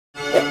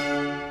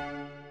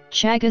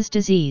Chagas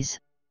disease,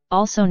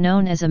 also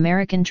known as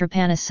American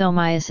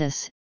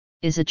trypanosomiasis,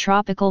 is a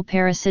tropical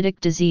parasitic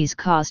disease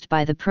caused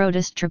by the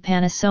protist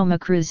Trypanosoma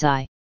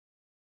cruzi.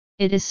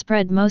 It is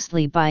spread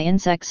mostly by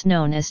insects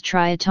known as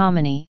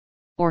Triatominae,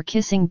 or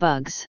kissing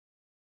bugs.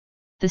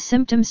 The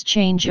symptoms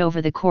change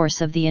over the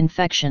course of the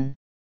infection.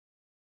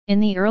 In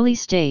the early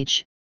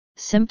stage,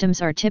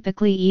 symptoms are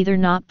typically either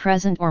not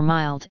present or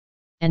mild,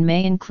 and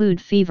may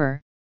include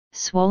fever,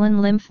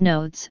 swollen lymph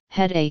nodes,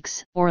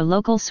 headaches, or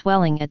local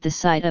swelling at the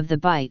site of the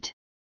bite.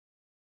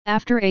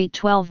 After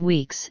 8-12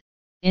 weeks,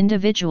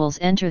 individuals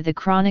enter the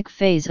chronic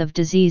phase of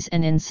disease,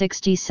 and in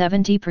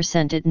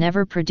 60-70% it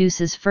never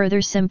produces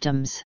further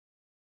symptoms.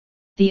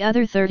 The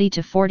other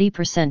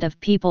 30-40% of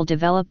people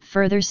develop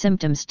further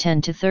symptoms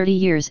 10 to 30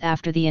 years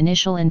after the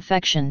initial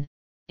infection,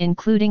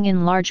 including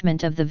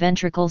enlargement of the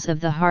ventricles of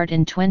the heart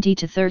in 20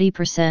 to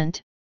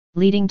 30%,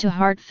 leading to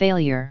heart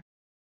failure.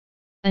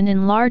 An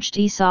enlarged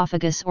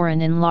esophagus or an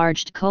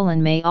enlarged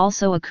colon may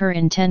also occur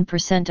in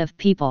 10% of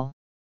people.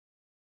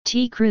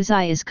 T.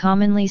 cruzi is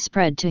commonly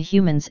spread to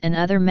humans and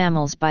other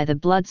mammals by the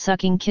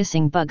blood-sucking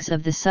kissing bugs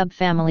of the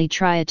subfamily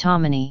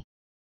Triatominae.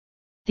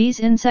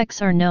 These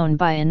insects are known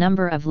by a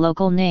number of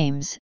local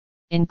names,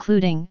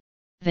 including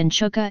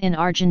vinchuca in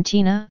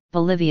Argentina,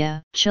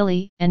 Bolivia,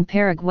 Chile, and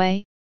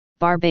Paraguay,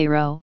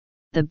 barbero,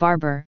 the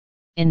barber,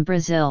 in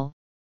Brazil,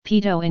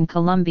 pito in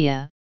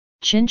Colombia,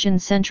 chinch in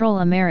Central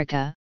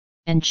America,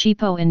 and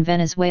chipo in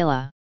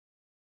Venezuela.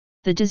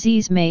 The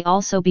disease may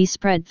also be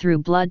spread through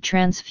blood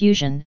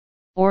transfusion,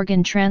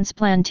 organ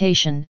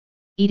transplantation,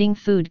 eating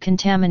food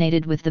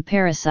contaminated with the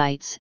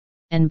parasites,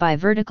 and by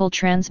vertical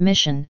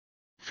transmission,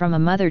 from a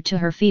mother to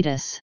her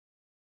fetus.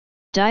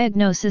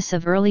 Diagnosis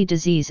of early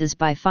disease is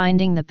by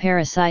finding the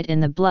parasite in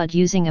the blood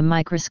using a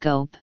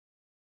microscope.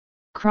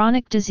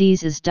 Chronic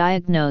disease is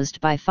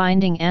diagnosed by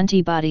finding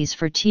antibodies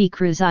for T.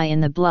 cruzi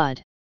in the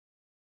blood.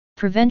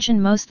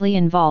 Prevention mostly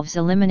involves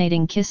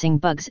eliminating kissing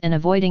bugs and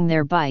avoiding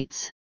their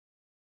bites.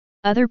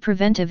 Other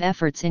preventive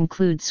efforts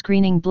include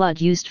screening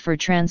blood used for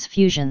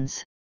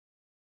transfusions.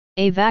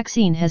 A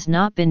vaccine has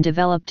not been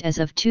developed as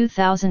of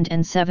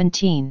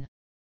 2017.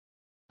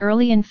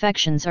 Early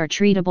infections are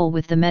treatable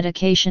with the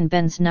medication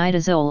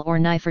benznidazole or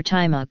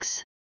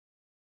nifurtimox.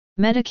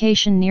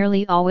 Medication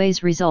nearly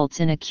always results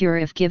in a cure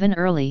if given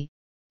early,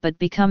 but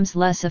becomes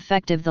less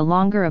effective the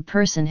longer a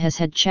person has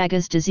had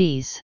Chagas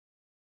disease.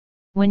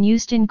 When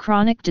used in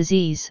chronic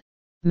disease,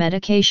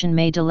 medication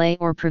may delay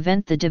or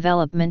prevent the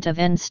development of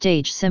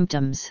end-stage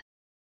symptoms.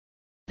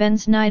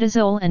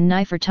 Benznidazole and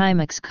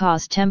nifurtimox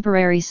cause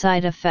temporary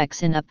side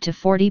effects in up to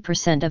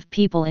 40% of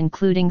people,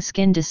 including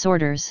skin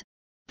disorders,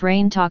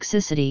 brain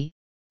toxicity,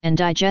 and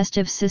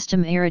digestive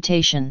system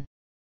irritation.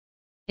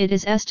 It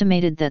is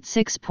estimated that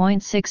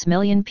 6.6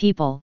 million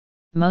people,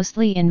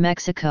 mostly in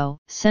Mexico,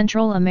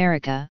 Central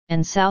America,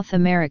 and South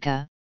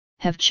America,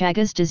 have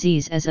Chagas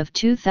disease as of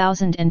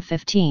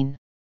 2015.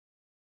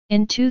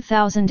 In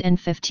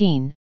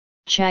 2015,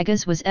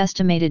 Chagas was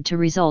estimated to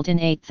result in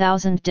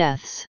 8,000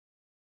 deaths.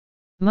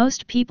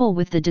 Most people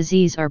with the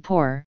disease are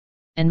poor,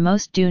 and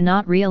most do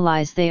not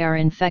realize they are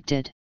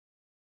infected.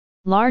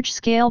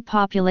 Large-scale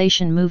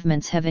population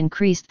movements have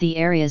increased the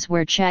areas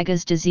where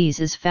Chagas disease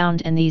is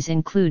found, and these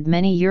include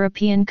many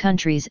European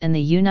countries and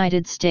the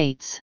United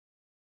States.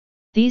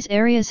 These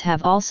areas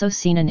have also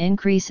seen an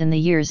increase in the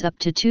years up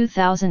to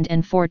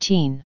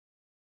 2014.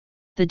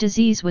 The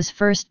disease was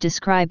first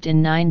described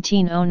in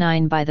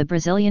 1909 by the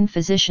Brazilian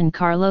physician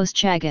Carlos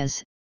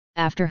Chagas,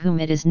 after whom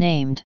it is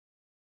named.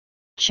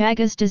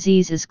 Chagas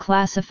disease is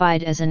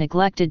classified as a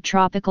neglected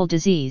tropical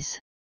disease.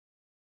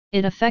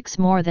 It affects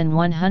more than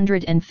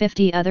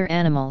 150 other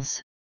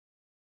animals.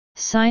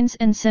 Signs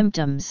and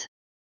symptoms.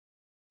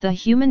 The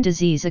human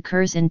disease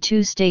occurs in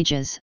two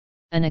stages: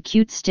 an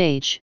acute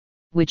stage,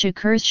 which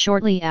occurs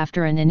shortly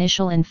after an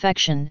initial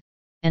infection,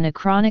 and a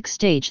chronic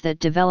stage that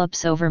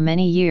develops over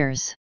many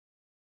years.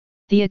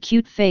 The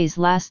acute phase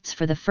lasts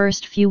for the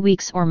first few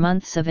weeks or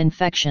months of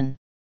infection.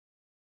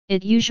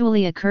 It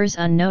usually occurs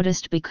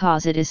unnoticed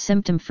because it is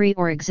symptom-free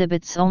or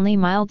exhibits only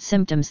mild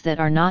symptoms that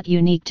are not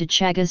unique to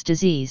Chagas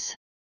disease.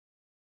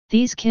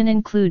 These can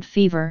include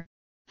fever,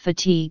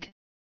 fatigue,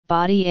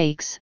 body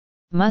aches,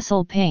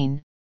 muscle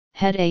pain,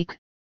 headache,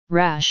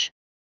 rash,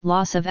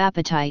 loss of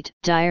appetite,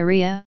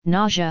 diarrhea,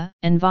 nausea,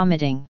 and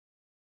vomiting.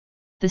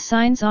 The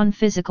signs on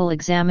physical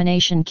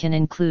examination can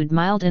include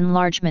mild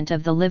enlargement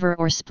of the liver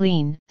or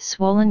spleen,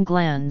 swollen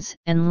glands,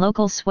 and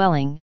local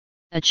swelling,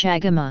 a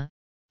chagama,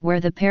 where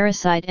the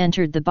parasite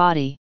entered the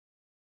body.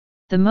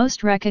 The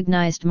most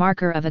recognized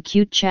marker of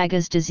acute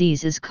Chagas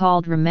disease is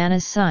called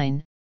Romanes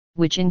sign,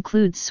 which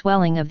includes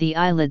swelling of the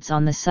eyelids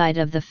on the side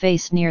of the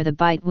face near the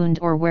bite wound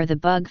or where the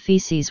bug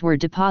feces were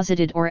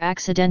deposited or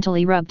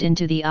accidentally rubbed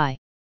into the eye.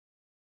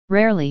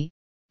 Rarely,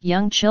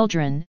 young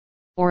children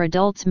or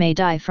adults may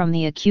die from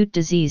the acute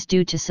disease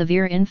due to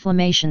severe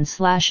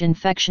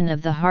inflammation/infection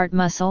of the heart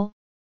muscle,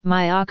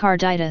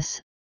 myocarditis,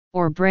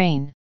 or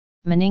brain,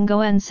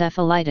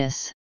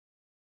 meningoencephalitis.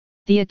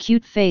 The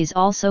acute phase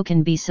also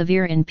can be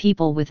severe in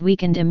people with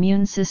weakened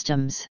immune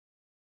systems.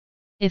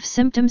 If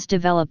symptoms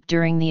develop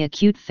during the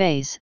acute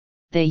phase,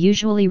 they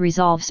usually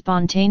resolve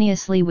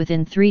spontaneously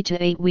within 3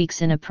 to 8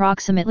 weeks in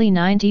approximately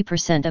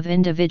 90% of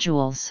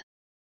individuals.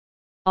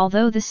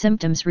 Although the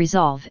symptoms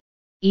resolve,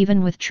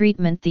 even with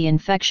treatment the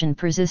infection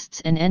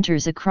persists and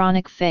enters a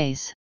chronic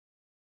phase.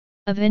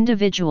 Of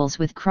individuals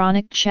with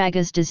chronic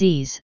Chagas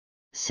disease,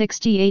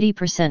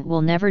 60–80%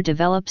 will never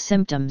develop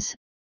symptoms,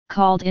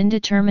 called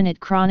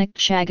indeterminate chronic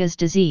Chagas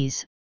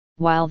disease,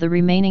 while the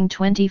remaining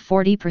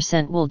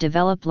 20–40% will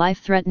develop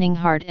life-threatening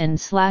heart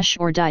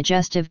and/or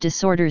digestive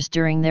disorders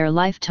during their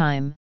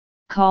lifetime,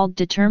 called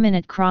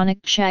determinate chronic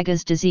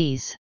Chagas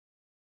disease.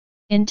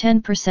 In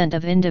 10%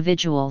 of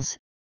individuals,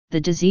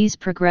 the disease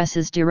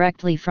progresses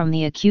directly from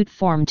the acute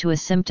form to a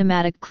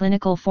symptomatic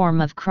clinical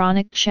form of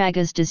chronic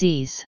Chagas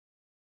disease.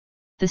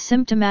 The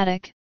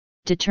symptomatic,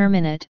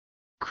 determinate,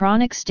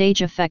 chronic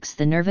stage affects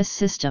the nervous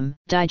system,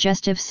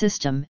 digestive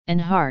system, and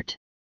heart.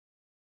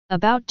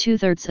 About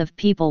 2/3 of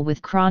people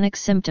with chronic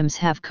symptoms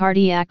have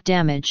cardiac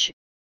damage,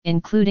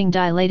 including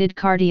dilated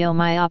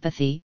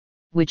cardiomyopathy,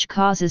 which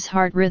causes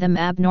heart rhythm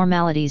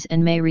abnormalities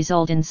and may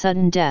result in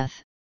sudden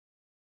death.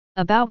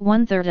 About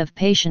 1/3 of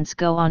patients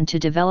go on to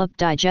develop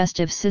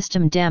digestive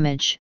system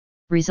damage,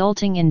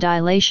 resulting in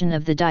dilation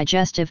of the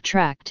digestive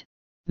tract,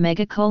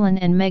 megacolon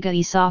and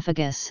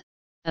megaesophagus,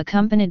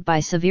 accompanied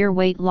by severe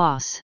weight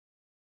loss.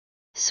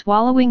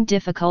 Swallowing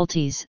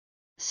difficulties,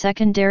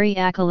 secondary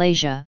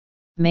achalasia,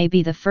 may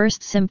be the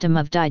first symptom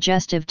of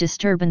digestive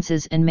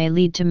disturbances and may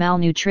lead to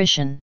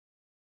malnutrition.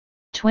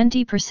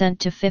 20%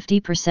 to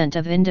 50%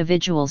 of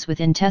individuals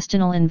with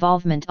intestinal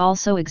involvement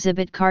also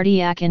exhibit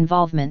cardiac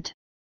involvement.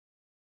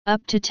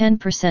 Up to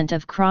 10%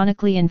 of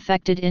chronically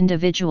infected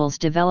individuals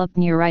develop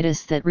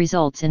neuritis that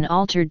results in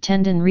altered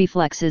tendon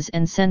reflexes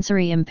and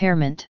sensory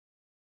impairment.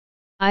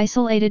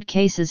 Isolated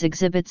cases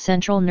exhibit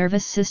central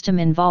nervous system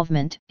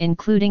involvement,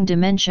 including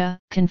dementia,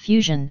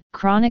 confusion,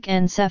 chronic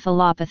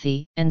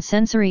encephalopathy, and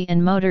sensory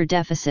and motor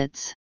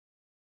deficits.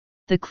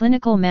 The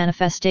clinical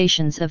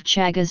manifestations of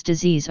Chagas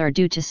disease are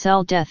due to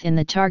cell death in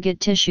the target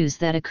tissues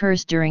that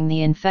occurs during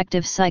the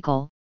infective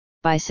cycle,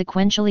 by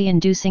sequentially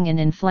inducing an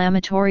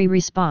inflammatory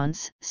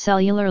response,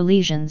 cellular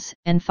lesions,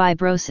 and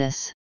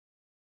fibrosis.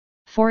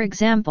 For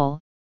example,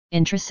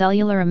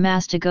 intracellular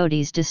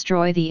mastigotes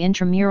destroy the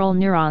intramural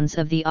neurons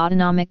of the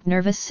autonomic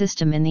nervous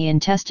system in the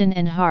intestine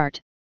and heart,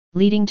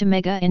 leading to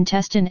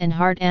mega-intestine and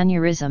heart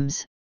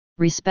aneurysms,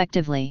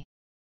 respectively.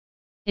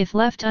 If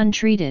left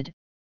untreated,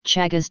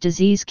 Chagas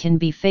disease can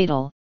be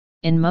fatal,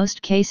 in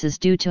most cases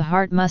due to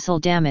heart muscle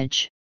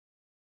damage.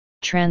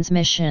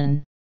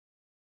 Transmission.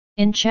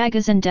 In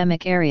Chagas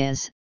endemic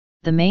areas,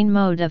 the main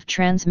mode of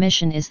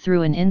transmission is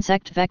through an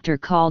insect vector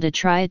called a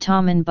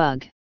Triatominae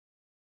bug.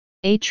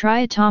 A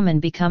Triatominae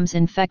becomes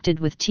infected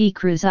with T.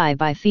 cruzi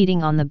by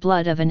feeding on the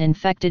blood of an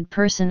infected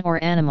person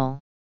or animal.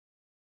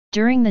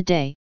 During the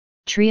day,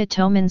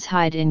 Triatominae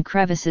hide in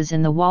crevices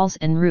in the walls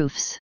and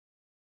roofs.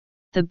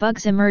 The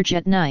bugs emerge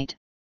at night,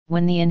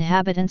 when the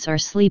inhabitants are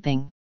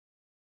sleeping.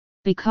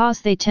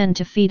 Because they tend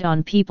to feed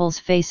on people's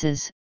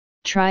faces,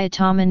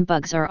 Triatominae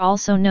bugs are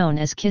also known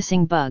as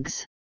kissing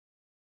bugs.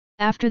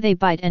 After they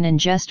bite and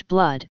ingest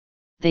blood,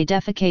 they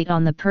defecate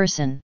on the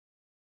person.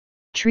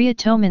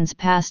 Triatominae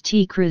pass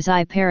T.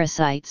 cruzi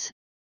parasites,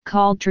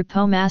 called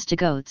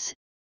trypanosomiasis,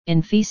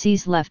 in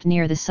feces left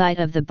near the site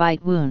of the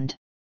bite wound.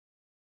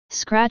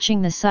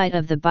 Scratching the site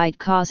of the bite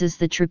causes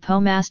the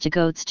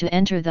trypanosomiasis to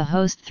enter the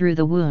host through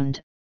the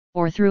wound,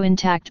 or through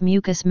intact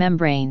mucous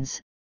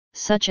membranes,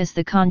 such as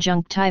the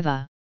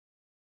conjunctiva.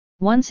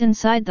 Once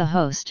inside the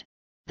host,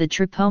 the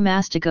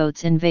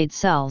trypanosomiasis invade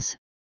cells,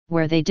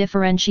 where they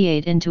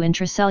differentiate into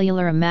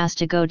intracellular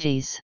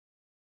mastigotes.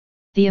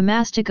 The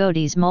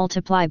mastigotes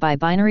multiply by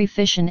binary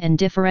fission and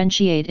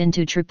differentiate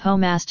into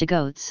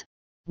trypanosomiasis,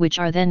 which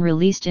are then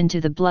released into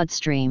the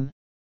bloodstream.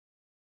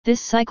 This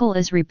cycle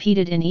is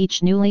repeated in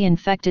each newly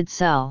infected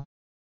cell.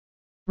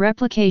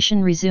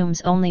 Replication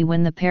resumes only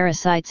when the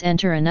parasites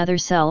enter another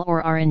cell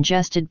or are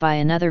ingested by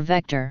another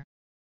vector.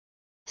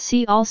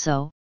 See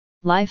also,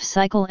 life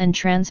cycle and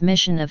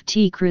transmission of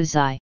T.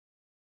 cruzi.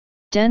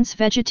 Dense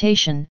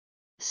vegetation,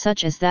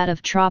 such as that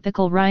of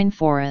tropical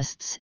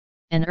rainforests,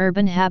 and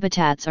urban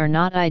habitats are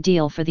not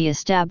ideal for the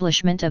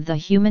establishment of the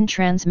human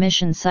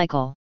transmission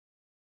cycle.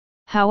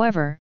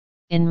 However,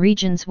 in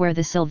regions where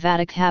the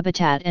sylvatic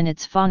habitat and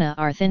its fauna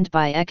are thinned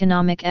by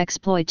economic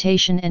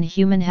exploitation and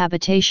human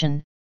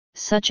habitation,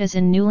 such as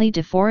in newly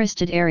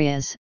deforested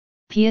areas,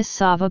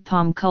 piassava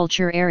palm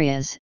culture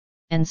areas,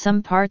 and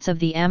some parts of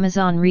the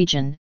Amazon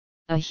region,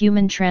 a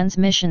human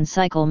transmission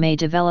cycle may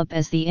develop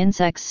as the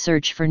insects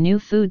search for new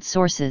food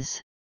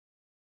sources.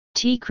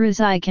 T.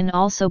 cruzi can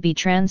also be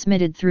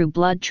transmitted through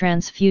blood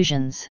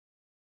transfusions.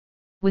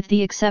 With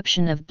the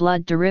exception of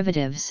blood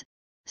derivatives,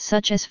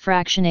 such as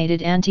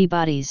fractionated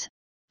antibodies,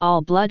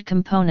 all blood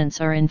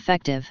components are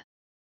infective.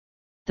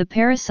 The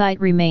parasite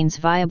remains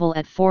viable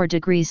at 4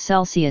 degrees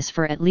Celsius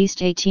for at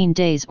least 18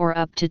 days or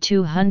up to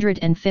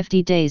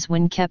 250 days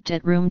when kept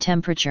at room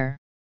temperature.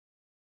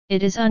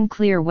 It is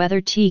unclear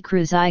whether T.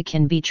 cruzi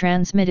can be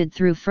transmitted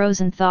through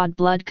frozen thawed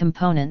blood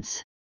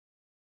components.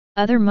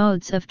 Other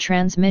modes of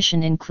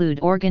transmission include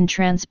organ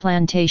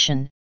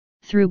transplantation,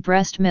 through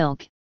breast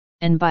milk,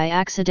 and by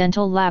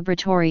accidental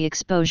laboratory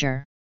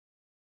exposure.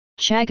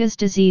 Chagas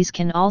disease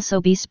can also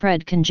be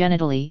spread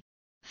congenitally,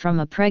 from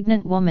a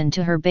pregnant woman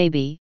to her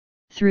baby,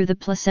 through the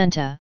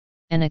placenta,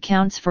 and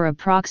accounts for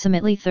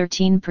approximately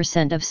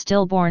 13% of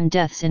stillborn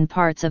deaths in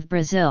parts of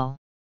Brazil.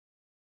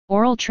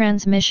 Oral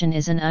transmission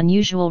is an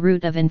unusual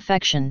route of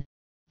infection,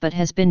 but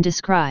has been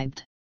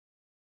described.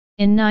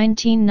 In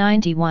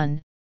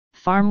 1991,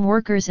 farm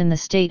workers in the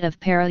state of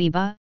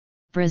Paraíba,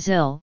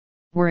 Brazil,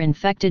 were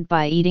infected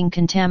by eating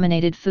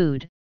contaminated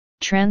food.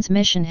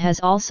 Transmission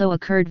has also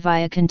occurred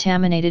via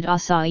contaminated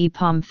acai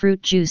palm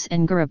fruit juice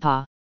and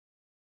guarapá.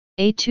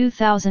 A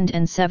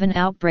 2007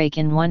 outbreak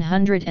in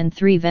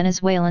 103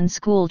 Venezuelan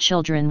school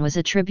children was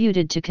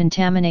attributed to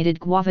contaminated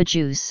guava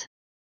juice.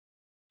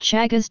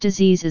 Chagas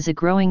disease is a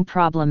growing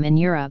problem in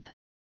Europe,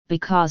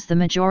 because the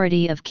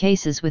majority of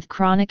cases with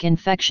chronic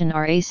infection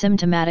are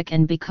asymptomatic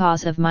and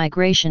because of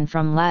migration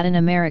from Latin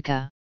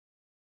America.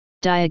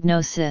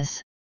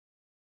 Diagnosis.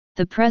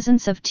 The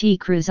presence of T.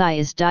 cruzi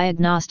is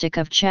diagnostic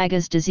of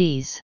Chagas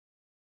disease.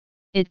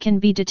 It can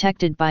be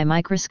detected by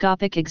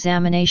microscopic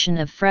examination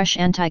of fresh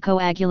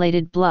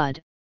anticoagulated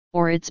blood,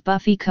 or its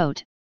buffy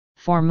coat,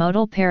 for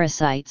motile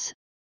parasites,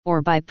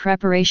 or by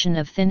preparation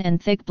of thin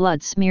and thick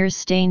blood smears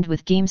stained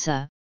with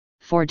Giemsa,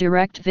 for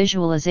direct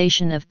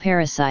visualization of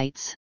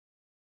parasites.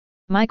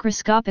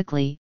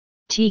 Microscopically,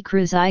 T.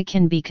 cruzi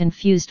can be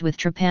confused with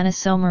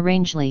Trypanosoma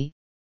rangeley,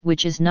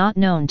 which is not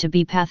known to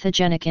be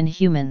pathogenic in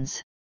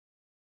humans.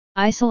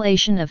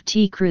 Isolation of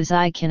T.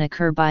 cruzi can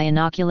occur by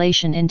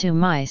inoculation into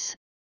mice,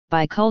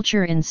 by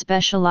culture in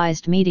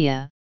specialized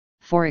media,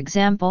 for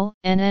example,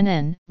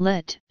 NNN,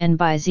 LIT, and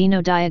by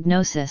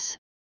xenodiagnosis,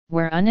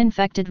 where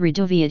uninfected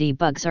Reduviae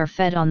bugs are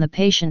fed on the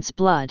patient's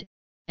blood,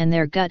 and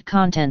their gut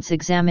contents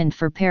examined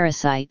for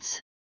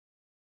parasites.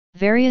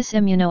 Various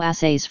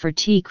immunoassays for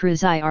T.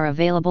 cruzi are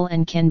available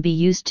and can be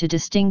used to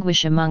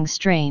distinguish among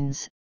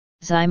strains,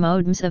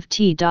 zymodems of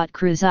T.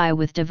 cruzi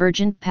with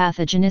divergent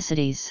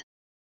pathogenicities.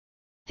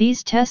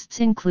 These tests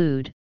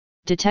include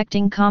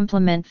detecting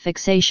complement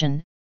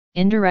fixation,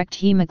 indirect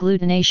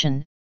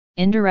hemagglutination,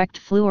 indirect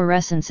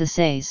fluorescence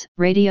assays,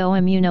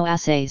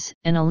 radioimmunoassays,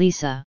 and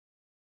ELISA.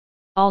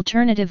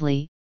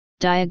 Alternatively,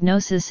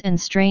 diagnosis and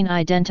strain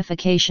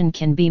identification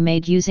can be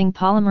made using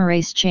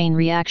polymerase chain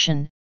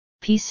reaction,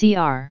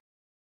 PCR.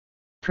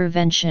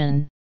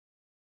 Prevention.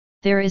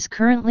 There is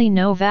currently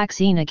no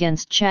vaccine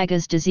against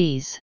Chagas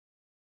disease.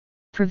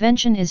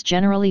 Prevention is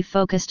generally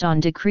focused on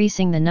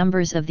decreasing the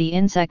numbers of the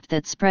insect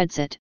that spreads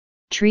it,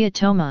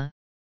 Triatoma,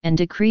 and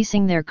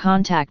decreasing their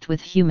contact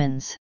with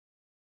humans.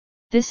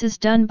 This is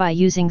done by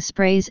using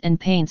sprays and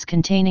paints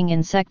containing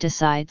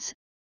insecticides,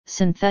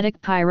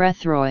 synthetic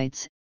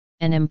pyrethroids,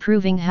 and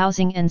improving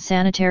housing and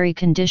sanitary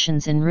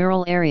conditions in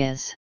rural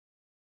areas.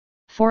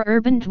 For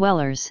urban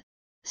dwellers,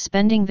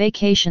 spending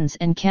vacations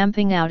and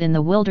camping out in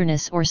the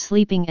wilderness or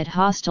sleeping at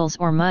hostels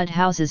or mud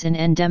houses in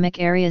endemic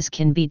areas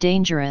can be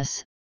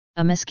dangerous.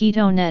 A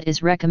mosquito net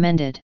is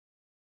recommended.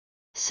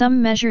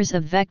 Some measures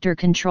of vector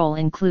control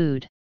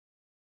include: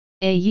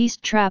 a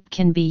yeast trap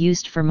can be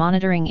used for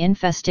monitoring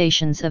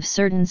infestations of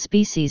certain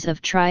species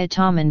of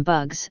Triatominae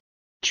bugs,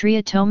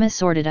 Triatoma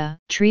sordida,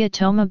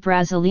 Triatoma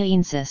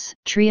brasiliensis,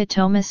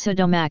 Triatoma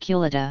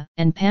pseudomaculata,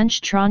 and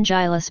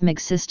Panchtrongylis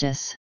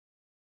myxistis.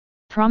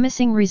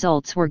 Promising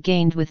results were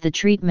gained with the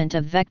treatment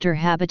of vector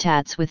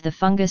habitats with the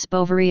fungus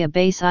Bovaria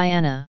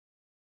bassiana.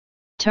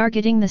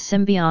 Targeting the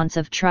symbionts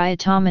of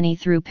Triatominae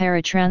through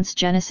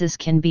paratransgenesis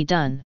can be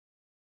done.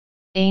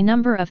 A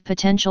number of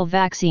potential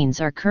vaccines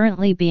are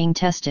currently being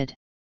tested.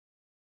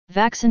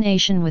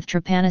 Vaccination with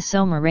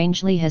Trypanosoma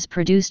rangeley has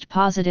produced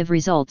positive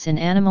results in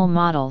animal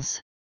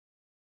models.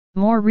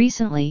 More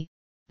recently,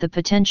 the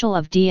potential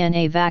of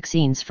DNA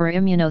vaccines for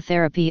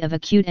immunotherapy of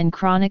acute and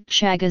chronic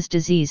Chagas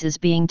disease is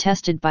being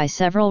tested by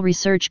several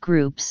research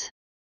groups.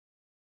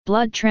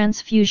 Blood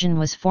transfusion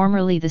was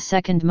formerly the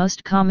second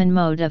most common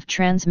mode of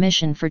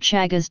transmission for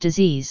Chagas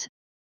disease,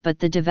 but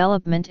the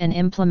development and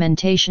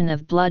implementation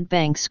of blood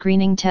bank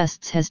screening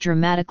tests has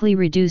dramatically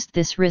reduced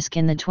this risk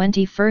in the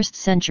 21st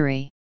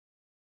century.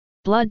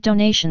 Blood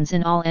donations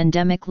in all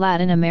endemic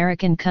Latin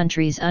American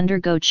countries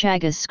undergo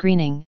Chagas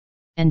screening,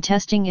 and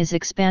testing is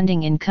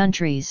expanding in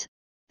countries,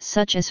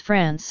 such as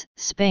France,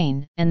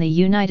 Spain, and the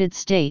United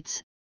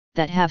States,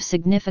 that have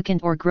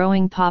significant or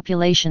growing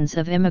populations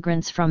of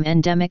immigrants from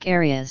endemic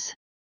areas.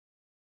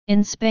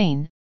 In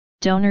Spain,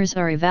 donors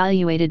are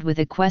evaluated with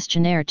a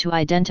questionnaire to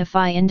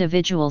identify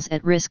individuals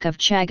at risk of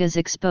Chagas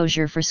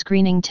exposure for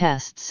screening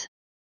tests.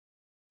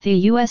 The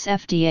US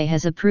FDA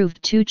has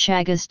approved 2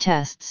 Chagas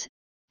tests,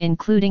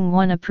 including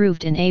one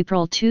approved in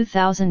April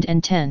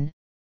 2010,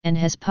 and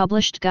has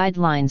published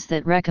guidelines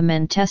that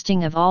recommend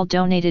testing of all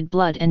donated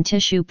blood and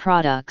tissue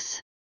products.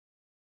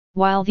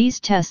 While these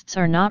tests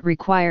are not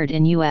required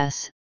in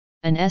US,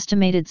 an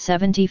estimated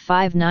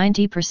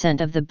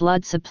 75–90% of the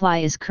blood supply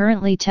is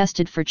currently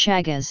tested for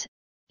Chagas,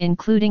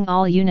 including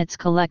all units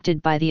collected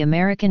by the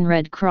American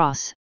Red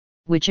Cross,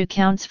 which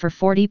accounts for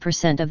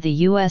 40% of the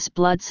U.S.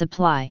 blood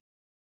supply.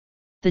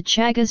 The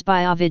Chagas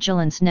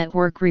Biovigilance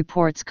Network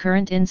reports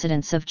current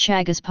incidence of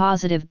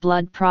Chagas-positive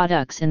blood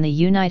products in the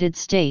United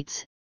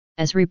States,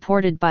 as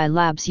reported by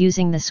labs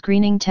using the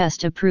screening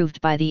test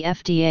approved by the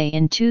FDA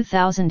in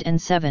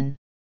 2007.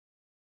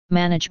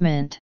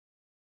 Management.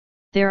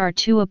 There are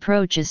two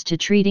approaches to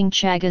treating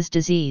Chagas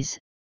disease: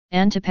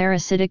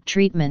 antiparasitic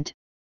treatment,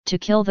 to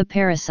kill the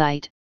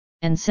parasite,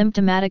 and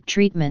symptomatic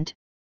treatment,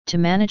 to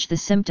manage the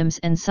symptoms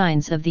and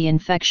signs of the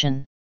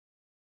infection.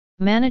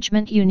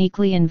 Management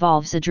uniquely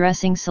involves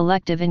addressing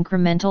selective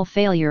incremental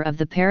failure of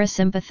the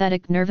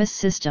parasympathetic nervous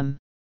system.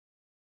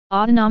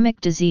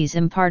 Autonomic disease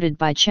imparted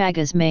by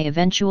Chagas may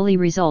eventually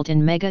result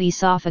in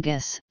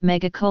megaesophagus,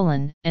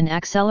 megacolon, and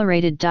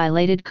accelerated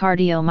dilated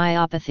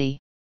cardiomyopathy.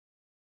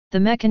 The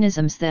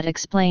mechanisms that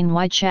explain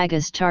why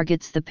Chagas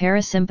targets the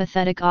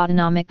parasympathetic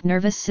autonomic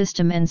nervous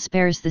system and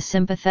spares the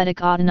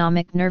sympathetic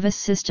autonomic nervous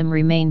system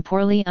remain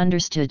poorly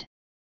understood.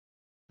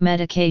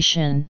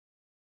 Medication.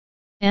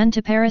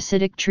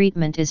 Antiparasitic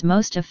treatment is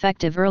most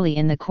effective early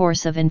in the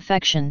course of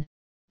infection,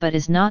 but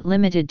is not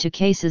limited to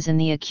cases in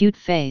the acute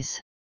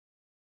phase.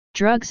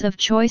 Drugs of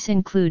choice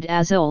include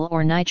azole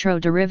or nitro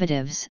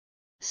derivatives,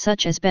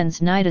 such as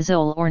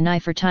benznidazole or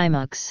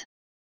nifurtimox.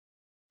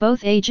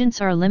 Both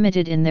agents are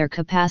limited in their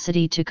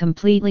capacity to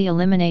completely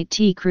eliminate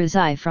T.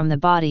 cruzi from the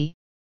body.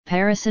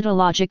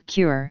 Parasitologic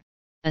cure,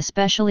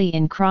 especially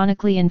in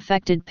chronically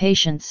infected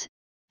patients,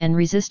 and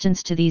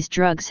resistance to these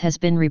drugs has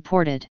been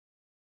reported.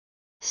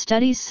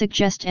 Studies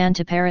suggest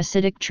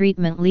antiparasitic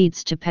treatment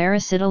leads to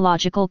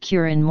parasitological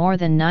cure in more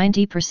than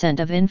 90%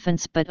 of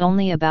infants, but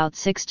only about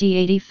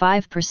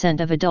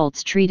 60–85% of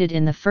adults treated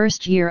in the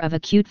first year of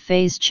acute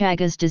phase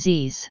Chagas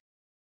disease.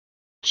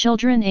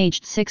 Children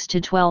aged 6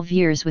 to 12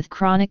 years with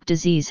chronic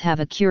disease have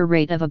a cure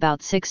rate of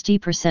about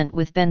 60%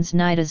 with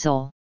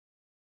benznidazole.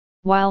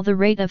 While the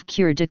rate of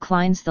cure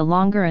declines the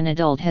longer an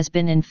adult has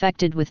been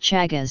infected with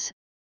Chagas,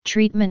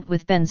 treatment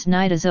with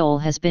benznidazole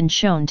has been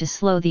shown to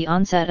slow the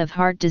onset of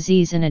heart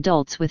disease in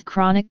adults with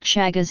chronic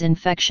Chagas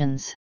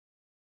infections.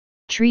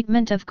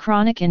 Treatment of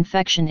chronic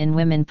infection in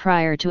women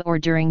prior to or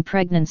during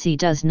pregnancy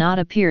does not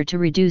appear to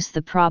reduce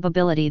the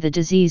probability the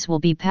disease will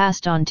be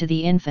passed on to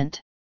the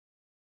infant.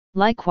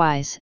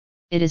 Likewise,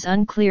 it is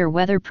unclear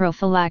whether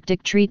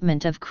prophylactic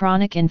treatment of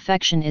chronic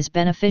infection is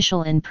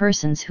beneficial in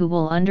persons who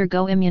will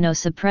undergo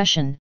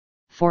immunosuppression,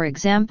 for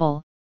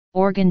example,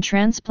 organ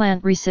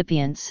transplant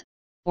recipients,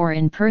 or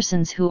in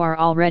persons who are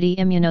already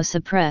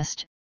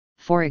immunosuppressed,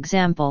 for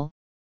example,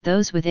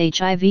 those with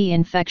HIV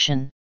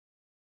infection.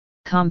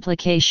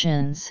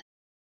 Complications.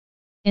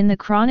 In the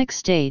chronic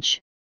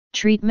stage,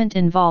 treatment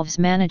involves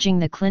managing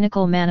the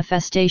clinical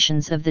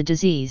manifestations of the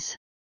disease.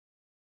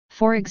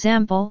 For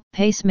example,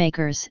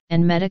 pacemakers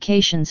and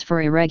medications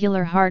for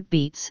irregular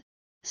heartbeats,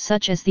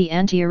 such as the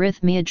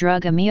antiarrhythmia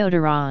drug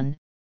amiodarone,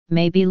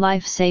 may be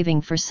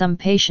life-saving for some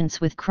patients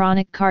with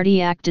chronic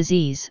cardiac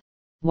disease,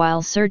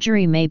 while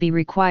surgery may be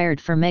required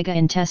for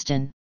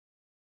megaintestine.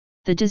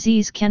 The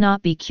disease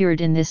cannot be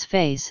cured in this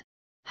phase,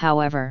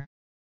 however.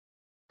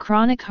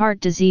 Chronic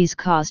heart disease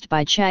caused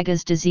by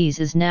Chagas disease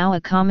is now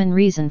a common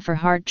reason for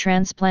heart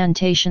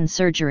transplantation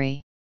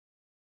surgery.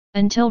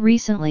 Until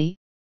recently,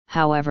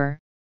 however,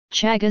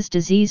 Chagas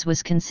disease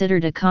was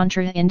considered a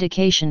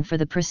contraindication for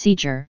the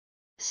procedure,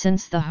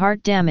 since the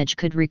heart damage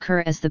could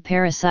recur as the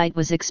parasite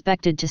was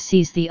expected to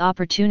seize the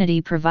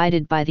opportunity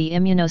provided by the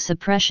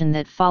immunosuppression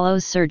that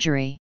follows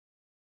surgery.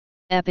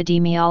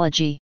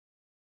 Epidemiology.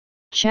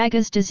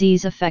 Chagas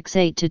disease affects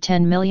 8 to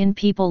 10 million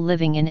people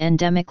living in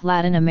endemic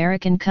Latin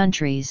American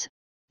countries,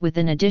 with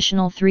an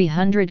additional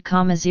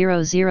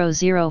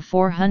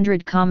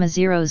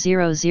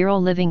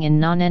 300,000–400,000 living in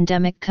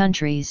non-endemic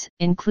countries,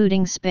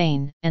 including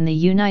Spain and the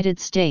United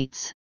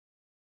States.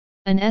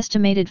 An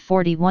estimated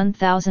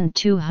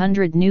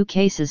 41,200 new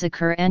cases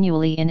occur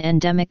annually in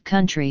endemic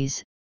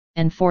countries,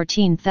 and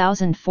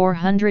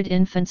 14,400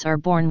 infants are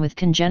born with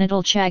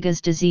congenital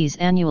Chagas disease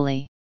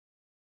annually.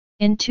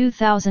 In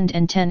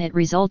 2010 it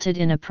resulted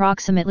in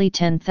approximately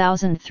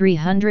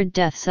 10,300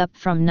 deaths, up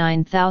from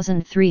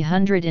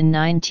 9,300 in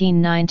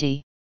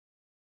 1990.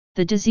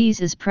 The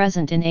disease is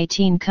present in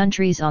 18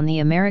 countries on the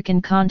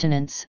American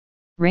continents,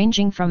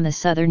 ranging from the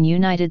southern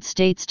United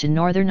States to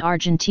northern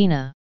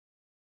Argentina.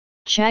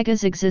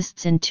 Chagas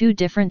exists in two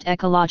different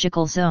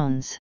ecological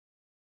zones.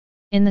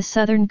 In the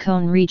southern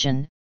cone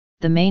region,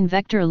 the main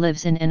vector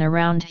lives in and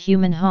around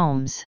human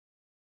homes.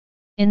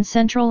 In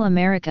Central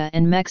America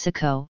and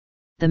Mexico,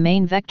 the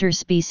main vector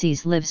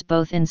species lives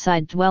both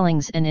inside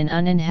dwellings and in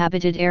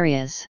uninhabited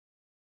areas.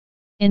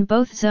 In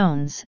both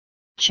zones,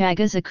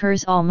 Chagas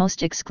occurs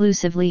almost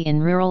exclusively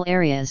in rural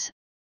areas,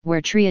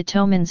 where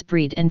Triatomines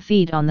breed and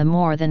feed on the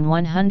more than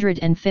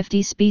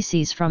 150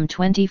 species from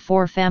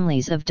 24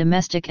 families of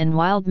domestic and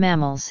wild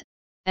mammals,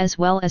 as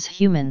well as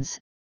humans,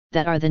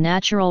 that are the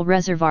natural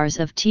reservoirs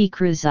of T.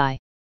 cruzi.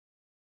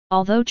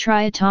 Although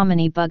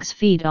Triatominae bugs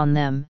feed on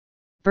them,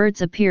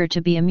 birds appear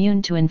to be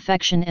immune to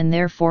infection and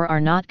therefore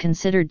are not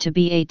considered to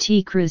be a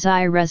T.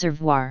 cruzi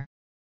reservoir.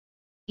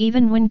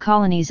 Even when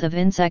colonies of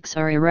insects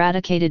are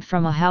eradicated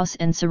from a house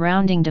and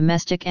surrounding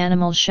domestic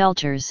animal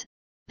shelters,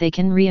 they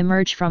can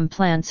re-emerge from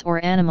plants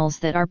or animals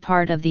that are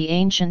part of the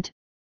ancient,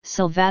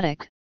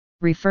 sylvatic,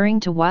 referring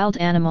to wild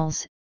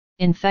animals,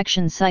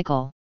 infection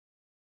cycle.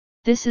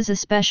 This is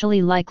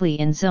especially likely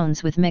in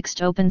zones with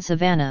mixed open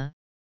savanna,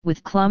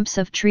 with clumps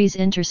of trees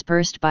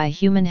interspersed by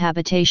human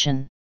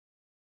habitation.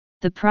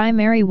 The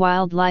primary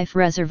wildlife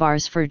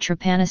reservoirs for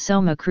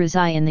Trypanosoma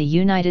cruzi in the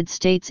United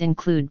States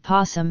include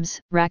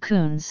possums,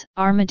 raccoons,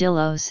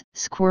 armadillos,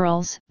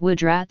 squirrels,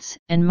 woodrats,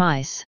 and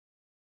mice.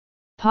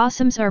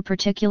 Possums are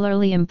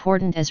particularly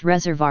important as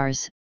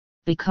reservoirs,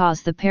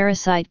 because the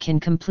parasite can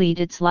complete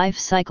its life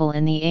cycle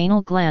in the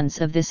anal glands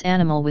of this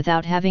animal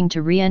without having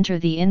to re-enter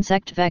the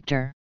insect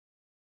vector.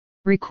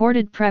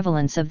 Recorded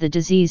prevalence of the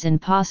disease in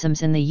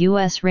possums in the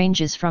U.S.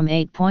 ranges from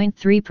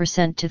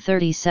 8.3% to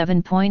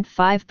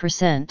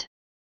 37.5%.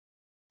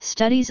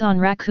 Studies on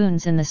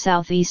raccoons in the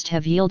southeast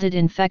have yielded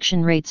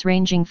infection rates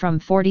ranging from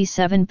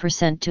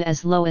 47% to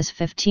as low as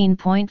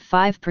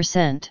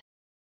 15.5%.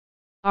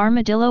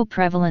 Armadillo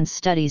prevalence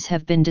studies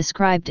have been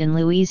described in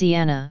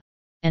Louisiana,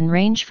 and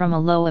range from a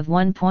low of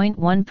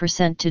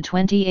 1.1% to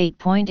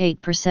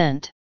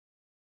 28.8%.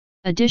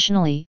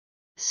 Additionally,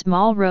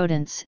 small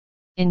rodents,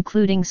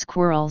 including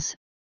squirrels,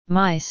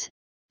 mice,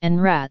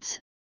 and rats,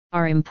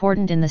 are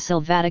important in the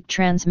sylvatic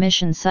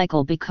transmission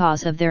cycle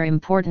because of their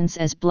importance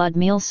as blood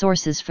meal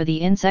sources for the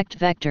insect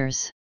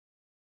vectors.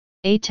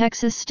 A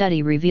Texas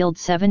study revealed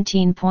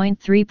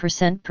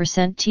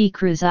 17.3% T.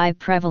 cruzi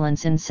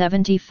prevalence in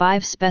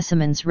 75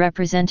 specimens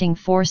representing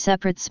 4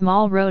 separate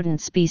small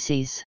rodent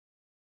species.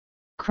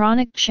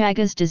 Chronic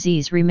Chagas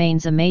disease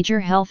remains a major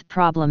health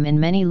problem in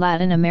many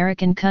Latin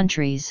American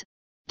countries,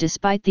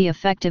 despite the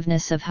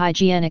effectiveness of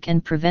hygienic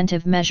and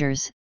preventive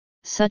measures,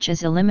 such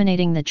as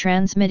eliminating the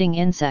transmitting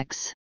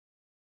insects.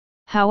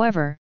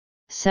 However,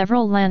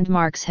 several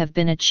landmarks have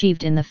been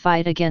achieved in the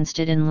fight against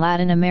it in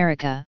Latin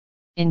America,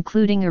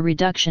 including a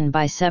reduction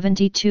by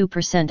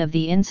 72% of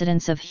the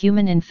incidence of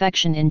human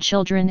infection in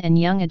children and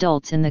young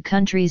adults in the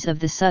countries of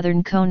the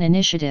Southern Cone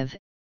Initiative,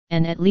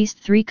 and at least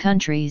 3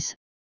 countries,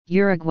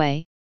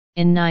 Uruguay,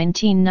 in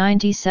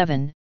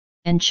 1997,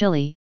 and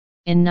Chile,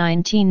 in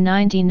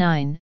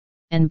 1999,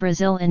 and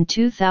Brazil in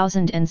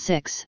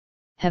 2006,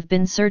 have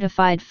been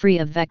certified free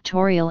of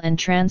vectorial and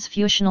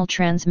transfusional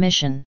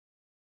transmission.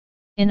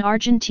 In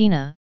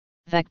Argentina,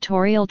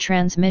 vectorial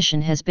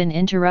transmission has been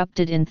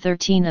interrupted in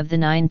 13 of the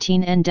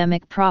 19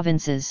 endemic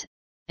provinces,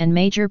 and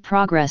major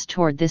progress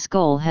toward this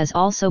goal has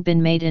also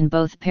been made in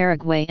both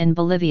Paraguay and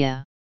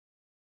Bolivia.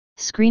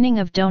 Screening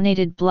of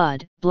donated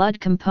blood, blood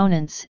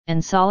components,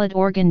 and solid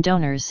organ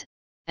donors,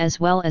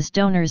 as well as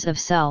donors of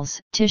cells,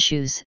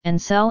 tissues,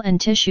 and cell and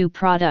tissue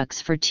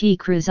products for T.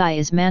 cruzi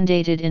is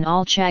mandated in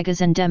all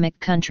Chagas endemic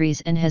countries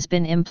and has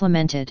been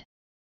implemented.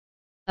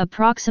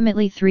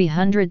 Approximately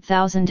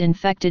 300,000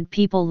 infected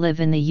people live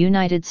in the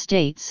United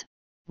States,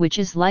 which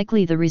is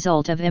likely the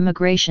result of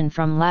immigration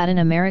from Latin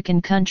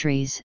American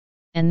countries,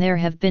 and there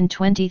have been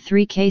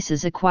 23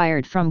 cases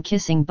acquired from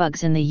kissing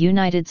bugs in the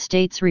United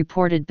States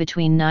reported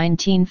between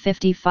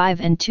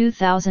 1955 and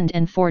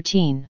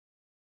 2014.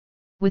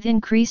 With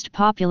increased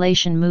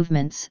population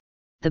movements,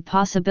 the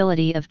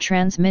possibility of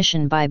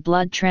transmission by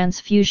blood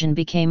transfusion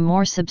became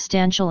more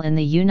substantial in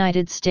the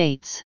United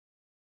States.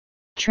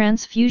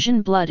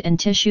 Transfusion blood and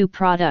tissue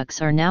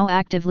products are now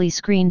actively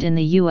screened in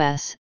the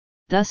U.S.,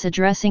 thus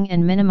addressing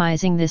and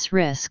minimizing this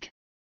risk.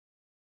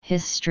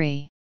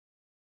 History.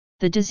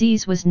 The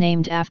disease was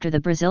named after the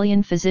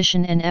Brazilian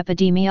physician and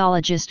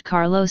epidemiologist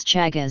Carlos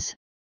Chagas,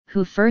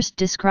 who first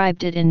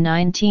described it in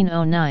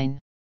 1909.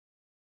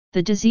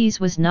 The disease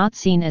was not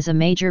seen as a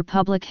major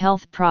public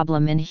health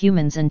problem in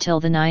humans until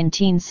the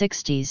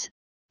 1960s.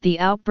 The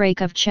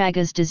outbreak of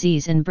Chagas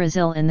disease in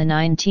Brazil in the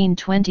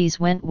 1920s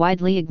went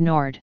widely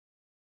ignored.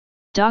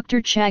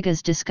 Dr.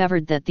 Chagas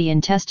discovered that the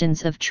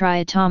intestines of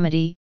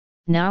Triatominae,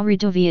 now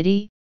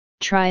Redoviidae,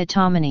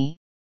 Triatominae,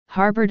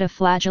 harbored a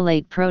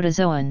flagellate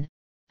protozoan,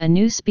 a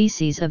new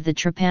species of the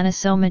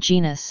Trypanosoma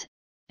genus,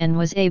 and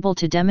was able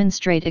to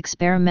demonstrate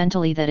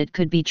experimentally that it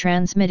could be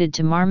transmitted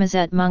to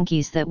marmoset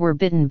monkeys that were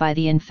bitten by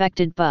the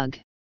infected bug.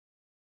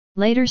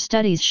 Later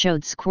studies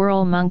showed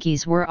squirrel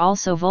monkeys were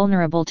also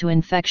vulnerable to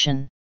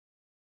infection.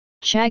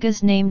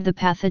 Chagas named the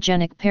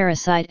pathogenic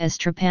parasite as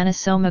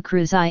Trypanosoma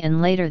cruzi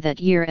and later that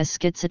year as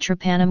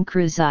Schizotrypanum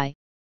cruzi,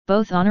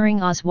 both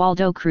honoring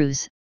Oswaldo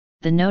Cruz,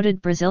 the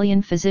noted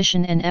Brazilian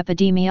physician and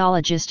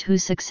epidemiologist who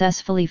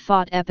successfully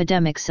fought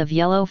epidemics of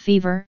yellow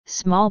fever,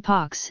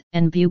 smallpox,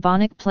 and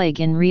bubonic plague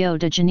in Rio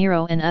de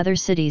Janeiro and other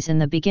cities in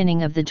the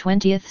beginning of the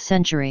 20th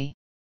century.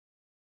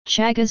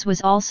 Chagas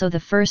was also the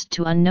first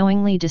to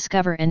unknowingly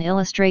discover and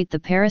illustrate the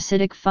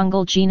parasitic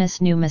fungal genus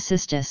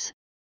Pneumocystis,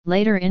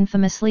 later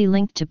infamously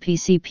linked to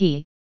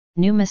PCP,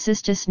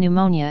 pneumocystis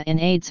pneumonia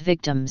in AIDS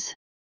victims.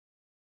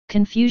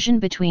 Confusion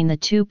between the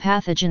two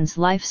pathogens'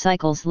 life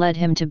cycles led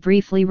him to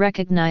briefly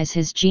recognize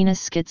his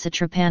genus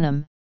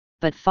Schizotrypanum,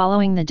 but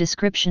following the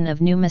description of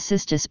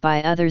Pneumocystis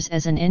by others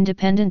as an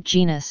independent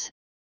genus,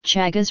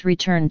 Chagas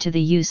returned to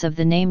the use of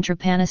the name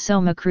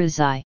Trypanosoma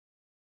cruzi.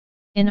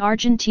 In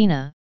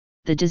Argentina,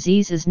 the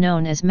disease is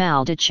known as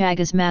Mal de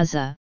Chagas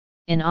Mazza,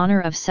 in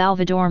honor of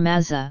Salvador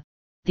Mazza,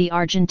 the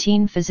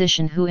Argentine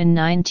physician who in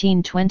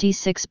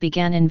 1926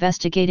 began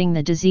investigating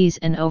the disease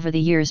and over the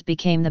years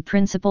became the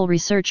principal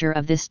researcher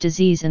of this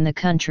disease in the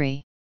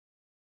country.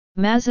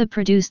 Mazza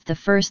produced the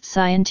first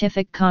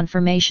scientific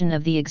confirmation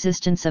of the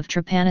existence of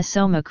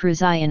Trypanosoma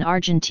cruzi in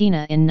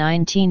Argentina in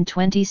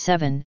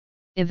 1927,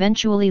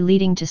 eventually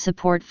leading to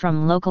support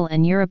from local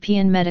and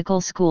European medical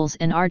schools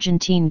and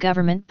Argentine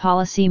government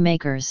policy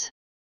makers.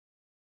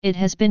 It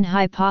has been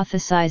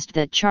hypothesized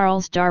that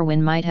Charles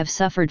Darwin might have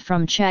suffered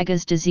from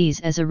Chagas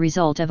disease as a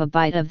result of a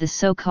bite of the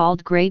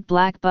so-called great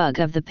black bug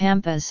of the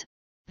Pampas,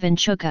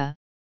 Vinchuca.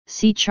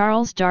 See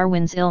Charles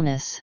Darwin's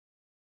illness.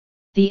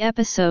 The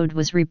episode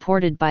was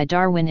reported by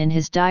Darwin in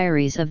his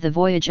diaries of the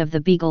voyage of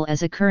the Beagle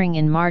as occurring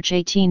in March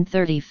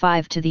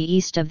 1835 to the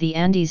east of the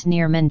Andes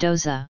near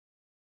Mendoza.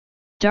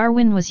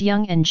 Darwin was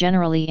young and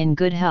generally in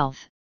good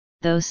health,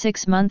 though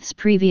 6 months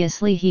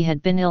previously he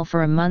had been ill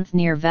for a month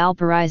near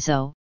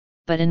Valparaiso,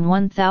 but in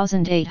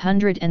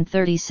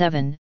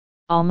 1837,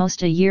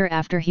 almost a year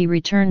after he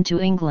returned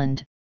to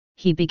England,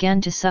 he began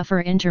to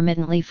suffer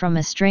intermittently from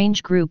a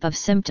strange group of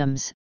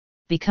symptoms,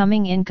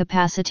 becoming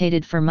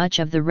incapacitated for much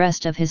of the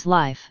rest of his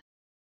life.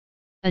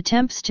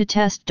 Attempts to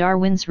test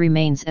Darwin's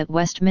remains at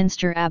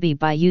Westminster Abbey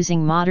by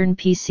using modern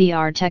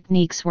PCR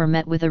techniques were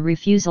met with a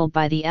refusal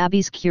by the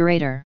Abbey's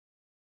curator.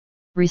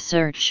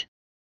 Research.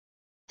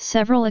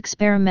 Several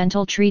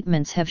experimental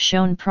treatments have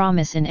shown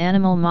promise in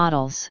animal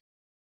models.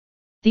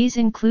 These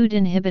include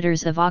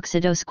inhibitors of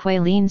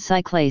oxidosqualene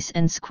cyclase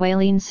and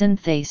squalene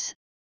synthase,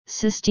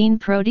 cysteine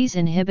protease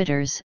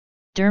inhibitors,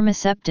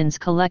 dermaceptins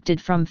collected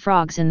from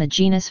frogs in the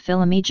genus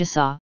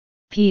Philomegasae,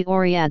 P.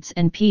 oriads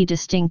and P.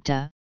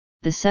 distincta,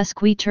 the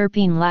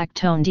sesquiterpene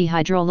lactone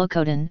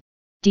dehydroleucodin,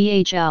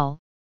 DHL,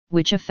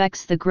 which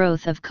affects the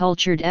growth of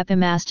cultured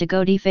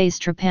epimastigodephase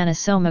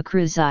Trypanosoma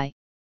cruzi,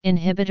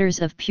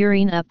 inhibitors of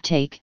purine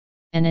uptake,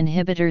 and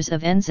inhibitors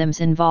of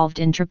enzymes involved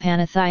in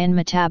trypanothione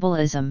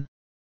metabolism.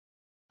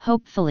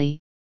 Hopefully,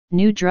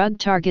 new drug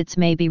targets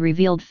may be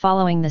revealed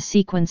following the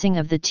sequencing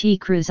of the T.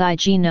 cruzi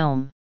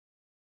genome.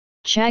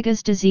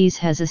 Chagas disease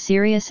has a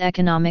serious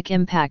economic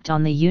impact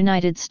on the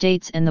United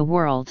States and the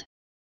world.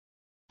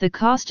 The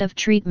cost of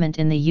treatment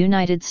in the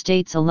United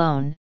States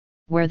alone,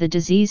 where the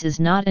disease is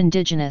not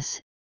indigenous,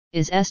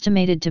 is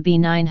estimated to be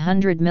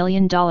 $900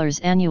 million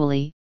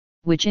annually,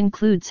 which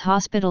includes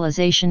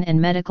hospitalization and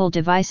medical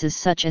devices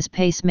such as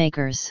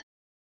pacemakers.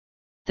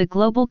 The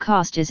global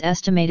cost is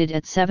estimated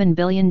at $7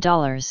 billion.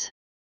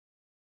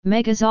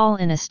 Megazole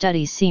in a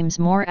study seems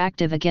more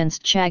active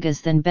against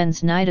Chagas than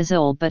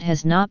benznidazole but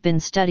has not been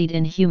studied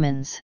in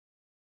humans.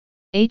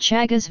 A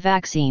Chagas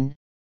vaccine,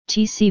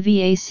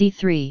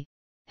 TCVAC3,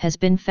 has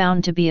been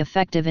found to be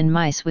effective in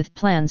mice with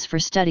plans for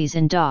studies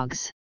in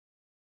dogs.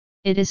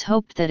 It is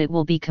hoped that it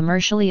will be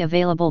commercially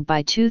available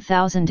by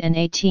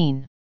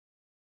 2018.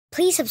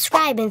 Please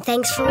subscribe and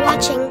thanks for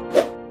watching.